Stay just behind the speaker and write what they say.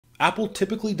Apple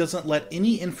typically doesn't let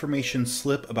any information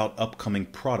slip about upcoming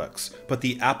products, but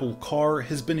the Apple Car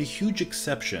has been a huge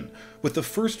exception, with the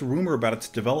first rumor about its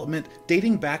development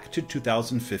dating back to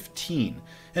 2015.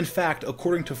 In fact,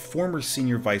 according to former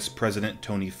Senior Vice President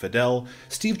Tony Fadell,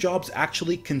 Steve Jobs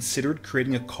actually considered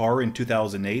creating a car in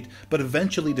 2008, but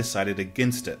eventually decided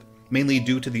against it, mainly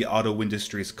due to the auto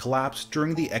industry's collapse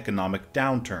during the economic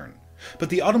downturn.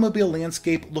 But the automobile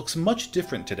landscape looks much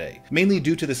different today, mainly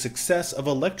due to the success of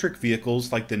electric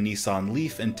vehicles like the Nissan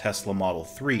Leaf and Tesla Model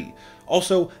 3.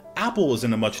 Also, Apple is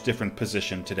in a much different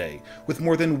position today, with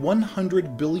more than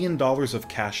 $100 billion of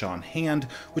cash on hand,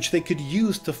 which they could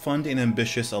use to fund an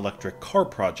ambitious electric car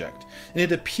project, and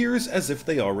it appears as if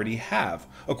they already have,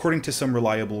 according to some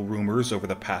reliable rumors over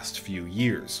the past few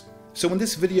years. So in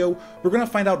this video, we're going to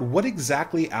find out what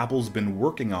exactly Apple's been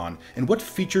working on and what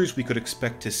features we could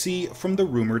expect to see from the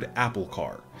rumored Apple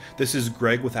Car. This is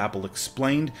Greg with Apple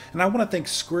Explained, and I want to thank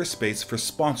Squarespace for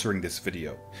sponsoring this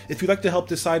video. If you'd like to help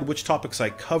decide which topics I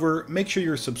cover, make sure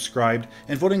you're subscribed,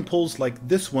 and voting polls like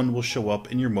this one will show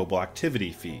up in your mobile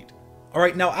activity feed.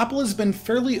 Alright, now Apple has been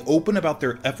fairly open about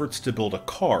their efforts to build a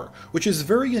car, which is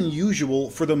very unusual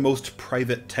for the most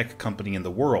private tech company in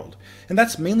the world. And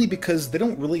that's mainly because they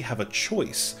don't really have a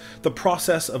choice. The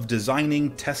process of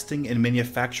designing, testing, and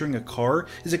manufacturing a car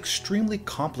is extremely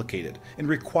complicated and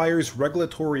requires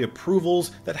regulatory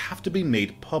approvals that have to be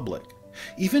made public.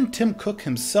 Even Tim Cook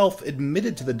himself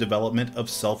admitted to the development of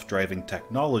self-driving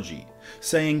technology,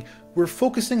 saying, "We're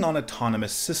focusing on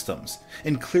autonomous systems,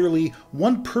 and clearly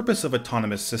one purpose of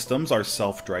autonomous systems are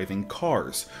self-driving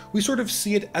cars. We sort of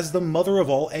see it as the mother of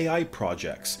all AI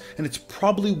projects, and it's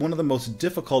probably one of the most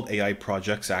difficult AI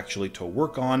projects actually to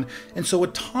work on, and so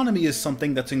autonomy is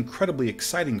something that's incredibly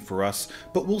exciting for us,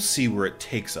 but we'll see where it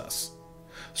takes us."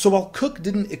 So while Cook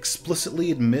didn't explicitly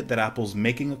admit that Apple's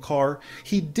making a car,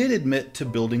 he did admit to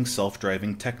building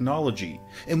self-driving technology.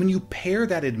 And when you pair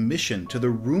that admission to the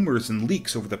rumors and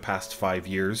leaks over the past 5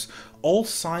 years, all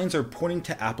signs are pointing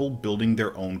to Apple building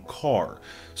their own car.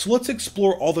 So let's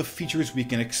explore all the features we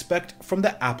can expect from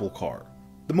the Apple Car.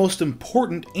 The most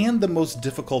important and the most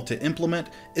difficult to implement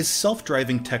is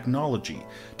self-driving technology.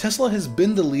 Tesla has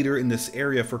been the leader in this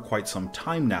area for quite some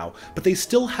time now, but they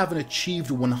still haven't achieved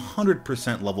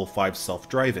 100% level 5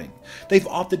 self-driving. They've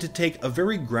opted to take a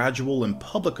very gradual and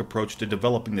public approach to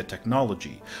developing the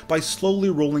technology, by slowly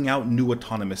rolling out new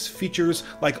autonomous features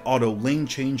like auto lane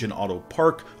change and auto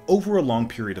park over a long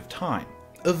period of time,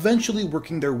 eventually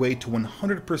working their way to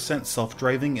 100%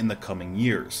 self-driving in the coming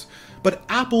years. But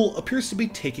Apple appears to be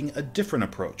taking a different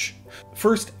approach.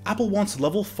 First, Apple wants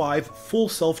level 5 full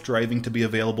self-driving to be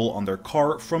available on their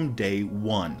car from day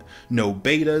one. No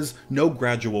betas, no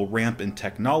gradual ramp in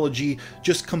technology,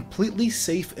 just completely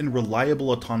safe and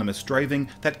reliable autonomous driving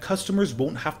that customers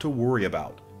won't have to worry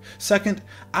about. Second,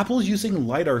 Apple's using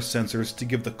LiDAR sensors to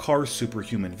give the car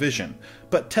superhuman vision,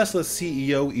 but Tesla's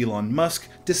CEO Elon Musk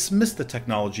dismissed the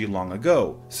technology long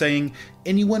ago, saying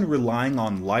anyone relying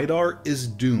on LiDAR is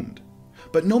doomed.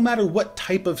 But no matter what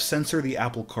type of sensor the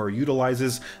Apple Car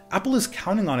utilizes, Apple is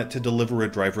counting on it to deliver a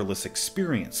driverless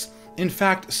experience. In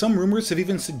fact, some rumors have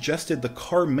even suggested the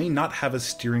car may not have a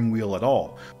steering wheel at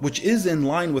all, which is in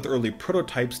line with early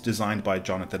prototypes designed by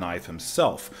Jonathan Ive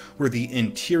himself, where the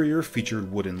interior featured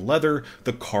wood and leather,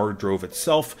 the car drove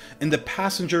itself, and the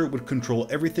passenger would control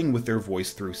everything with their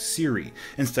voice through Siri,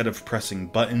 instead of pressing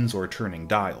buttons or turning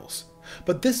dials.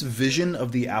 But this vision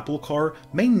of the Apple Car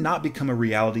may not become a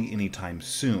reality anytime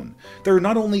soon. There are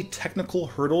not only technical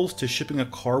hurdles to shipping a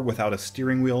car without a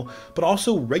steering wheel, but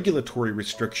also regulatory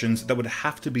restrictions that would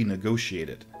have to be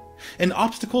negotiated. And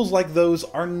obstacles like those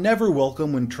are never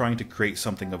welcome when trying to create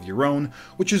something of your own,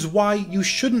 which is why you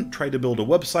shouldn't try to build a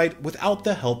website without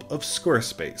the help of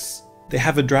Squarespace. They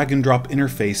have a drag and drop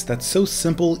interface that's so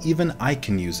simple even I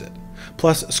can use it.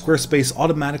 Plus, Squarespace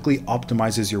automatically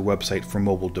optimizes your website for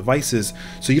mobile devices,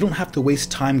 so you don't have to waste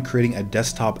time creating a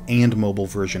desktop and mobile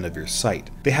version of your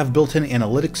site. They have built-in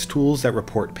analytics tools that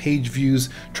report page views,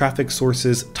 traffic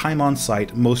sources, time on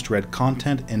site, most read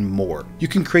content, and more. You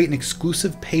can create an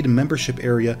exclusive paid membership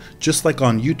area just like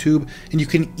on YouTube, and you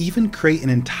can even create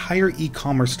an entire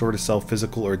e-commerce store to sell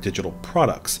physical or digital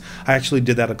products. I actually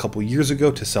did that a couple years ago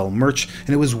to sell merch, and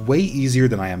it was way easier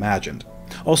than I imagined.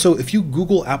 Also, if you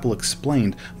Google Apple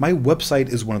Explained, my website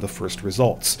is one of the first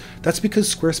results. That's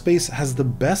because Squarespace has the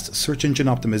best search engine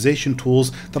optimization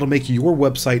tools that'll make your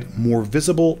website more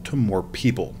visible to more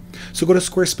people. So go to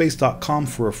squarespace.com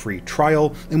for a free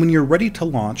trial, and when you're ready to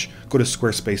launch, go to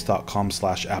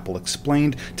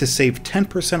squarespace.com/appleexplained to save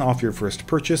 10% off your first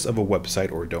purchase of a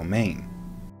website or domain.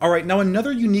 Alright, now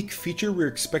another unique feature we're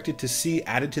expected to see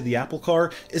added to the Apple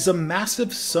Car is a massive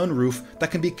sunroof that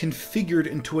can be configured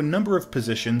into a number of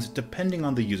positions depending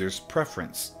on the user's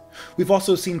preference. We've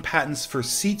also seen patents for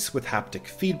seats with haptic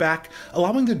feedback,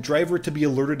 allowing the driver to be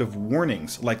alerted of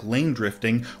warnings like lane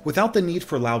drifting without the need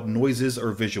for loud noises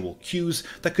or visual cues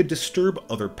that could disturb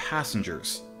other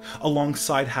passengers.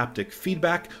 Alongside haptic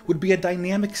feedback would be a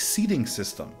dynamic seating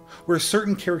system, where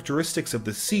certain characteristics of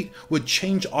the seat would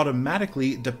change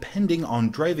automatically depending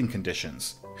on driving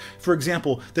conditions. For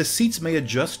example, the seats may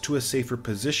adjust to a safer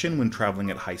position when traveling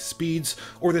at high speeds,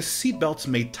 or the seatbelts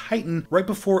may tighten right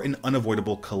before an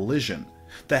unavoidable collision.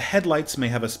 The headlights may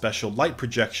have a special light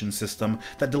projection system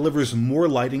that delivers more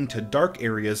lighting to dark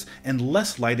areas and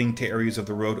less lighting to areas of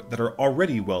the road that are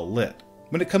already well lit.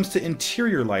 When it comes to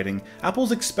interior lighting,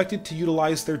 Apple's expected to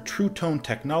utilize their True Tone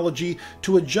technology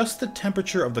to adjust the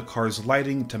temperature of the car's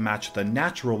lighting to match the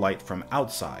natural light from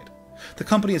outside. The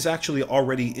company has actually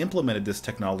already implemented this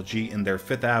technology in their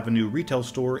Fifth Avenue retail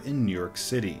store in New York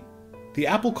City. The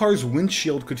Apple Car's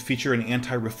windshield could feature an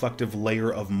anti-reflective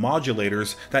layer of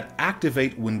modulators that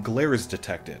activate when glare is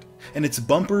detected, and its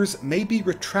bumpers may be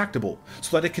retractable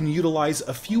so that it can utilize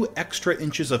a few extra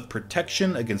inches of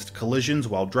protection against collisions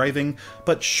while driving,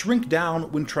 but shrink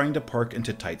down when trying to park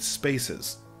into tight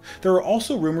spaces. There are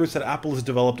also rumors that Apple has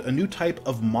developed a new type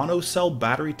of monocell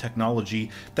battery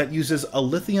technology that uses a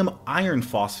lithium iron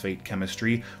phosphate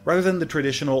chemistry rather than the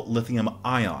traditional lithium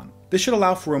ion. This should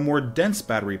allow for a more dense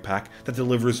battery pack that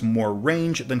delivers more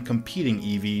range than competing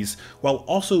EVs, while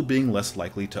also being less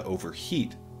likely to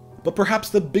overheat. But perhaps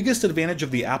the biggest advantage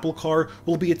of the Apple Car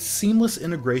will be its seamless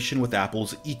integration with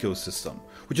Apple's ecosystem,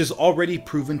 which is already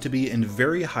proven to be in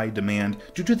very high demand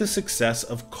due to the success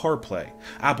of CarPlay,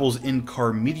 Apple's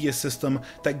in-car media system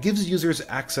that gives users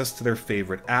access to their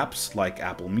favorite apps like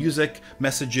Apple Music,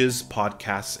 Messages,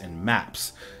 Podcasts, and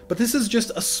Maps. But this is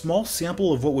just a small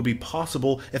sample of what would be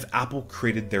possible if Apple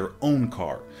created their own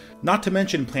car. Not to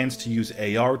mention plans to use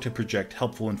AR to project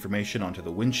helpful information onto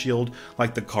the windshield,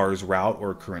 like the car's route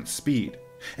or current speed.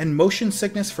 And motion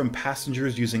sickness from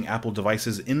passengers using Apple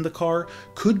devices in the car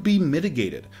could be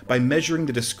mitigated by measuring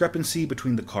the discrepancy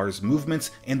between the car's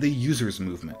movements and the user's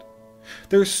movement.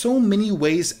 There are so many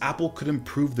ways Apple could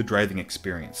improve the driving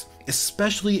experience,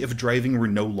 especially if driving were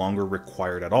no longer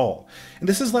required at all, and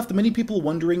this has left many people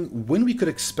wondering when we could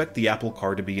expect the Apple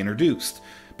Car to be introduced.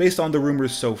 Based on the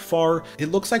rumors so far, it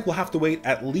looks like we'll have to wait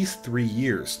at least 3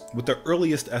 years, with the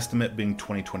earliest estimate being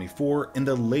 2024 and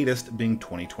the latest being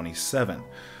 2027.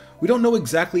 We don't know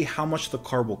exactly how much the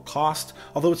car will cost,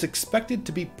 although it's expected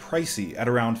to be pricey at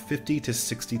around $50,000 to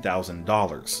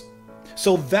 $60,000.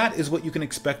 So that is what you can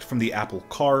expect from the Apple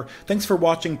Car. Thanks for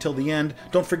watching till the end.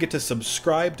 Don't forget to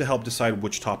subscribe to help decide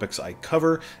which topics I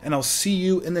cover, and I'll see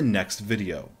you in the next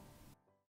video.